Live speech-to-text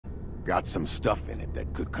Got some stuff in it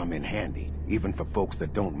that could come in handy, even for folks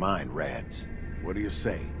that don't mind rads. What do you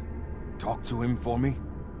say? Talk to him for me?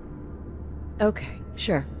 Okay,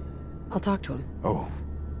 sure. I'll talk to him. Oh,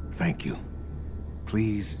 thank you.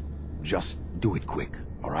 Please, just do it quick,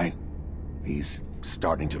 all right? He's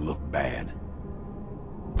starting to look bad.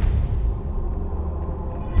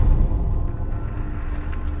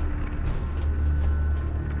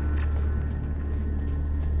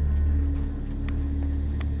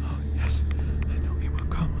 Oh, yes. I know he will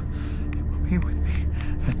come. He will be with me.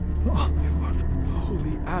 And all before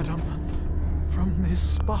Holy Adam. From this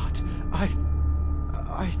spot,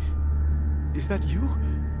 Is that you?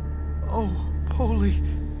 Oh, holy...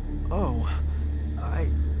 Oh,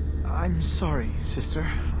 I'm sorry, sister.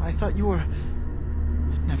 I thought you were...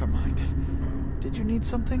 Never mind. Did you need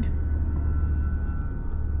something?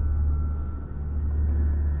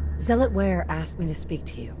 Zealot Ware asked me to speak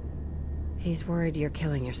to you. He's worried you're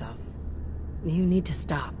killing yourself. You need to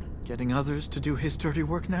stop. Getting others to do his dirty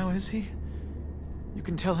work now, is he? You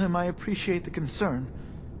can tell him I appreciate the concern,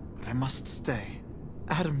 but I must stay.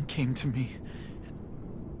 Adam came to me.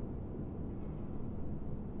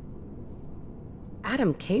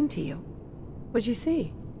 Adam came to you? What'd you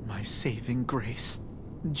see? My saving grace.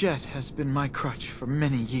 Jet has been my crutch for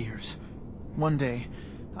many years. One day,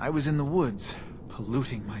 I was in the woods,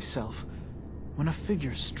 polluting myself, when a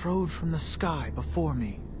figure strode from the sky before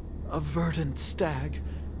me. A verdant stag,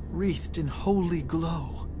 wreathed in holy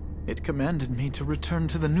glow. It commanded me to return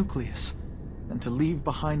to the nucleus, and to leave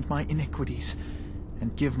behind my iniquities,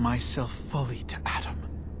 and give myself fully to Adam.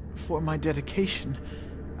 For my dedication,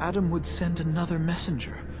 Adam would send another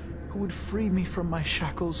messenger, who would free me from my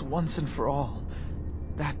shackles once and for all.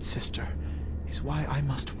 That, sister, is why I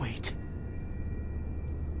must wait.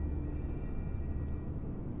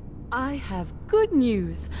 I have good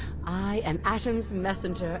news. I am Adam's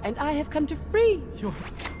messenger, and I have come to free.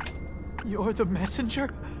 You're the messenger?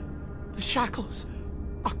 The shackles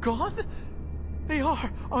are gone? They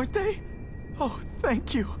are, aren't they? Oh,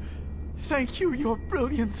 thank you. Thank you, your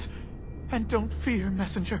brilliance. And don't fear,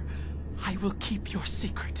 messenger. I will keep your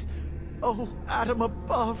secret. Oh, Adam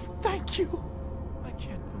above, thank you. I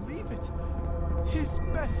can't believe it. His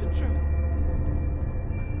messenger.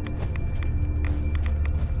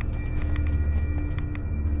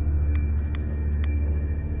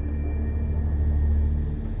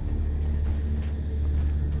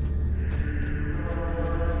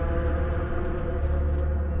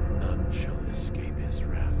 None shall escape his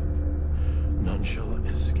wrath. None shall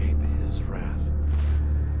escape his wrath.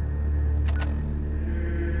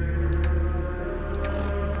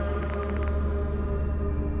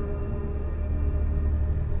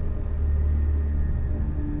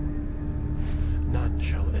 None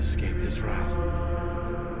shall escape his wrath.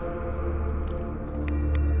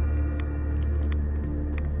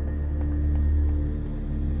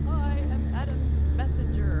 I am Adam's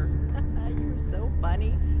messenger. You're so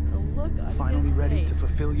funny. The look on Finally his ready face. to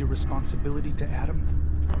fulfill your responsibility to Adam?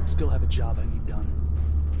 Still have a job I need done.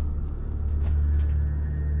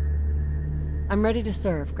 I'm ready to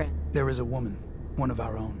serve, Grant. There is a woman, one of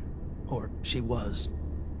our own. Or she was.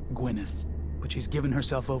 Gwyneth. But she's given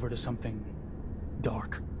herself over to something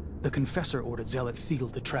dark. The Confessor ordered Zealot Thiel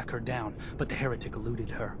to track her down, but the heretic eluded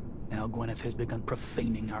her. Now Gwyneth has begun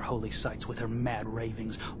profaning our holy sites with her mad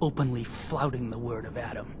ravings, openly flouting the word of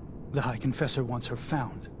Adam. The High Confessor wants her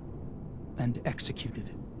found and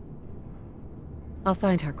executed. I'll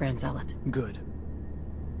find her, Grand Zealot. Good.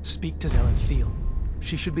 Speak to Zealot Thiel.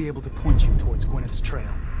 She should be able to point you towards Gwyneth's trail.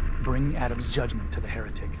 Bring Adam's judgment to the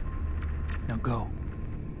heretic. Now go.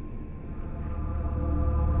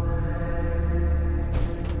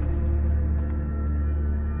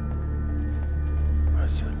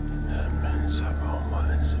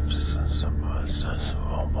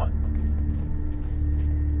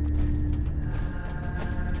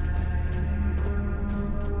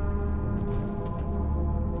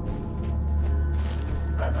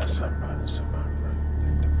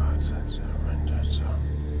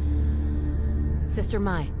 Sister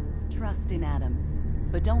Mai. Trust in Adam.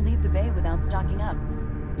 But don't leave the bay without stocking up.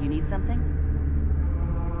 You need something?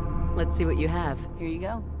 Let's see what you have. Here you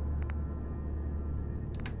go.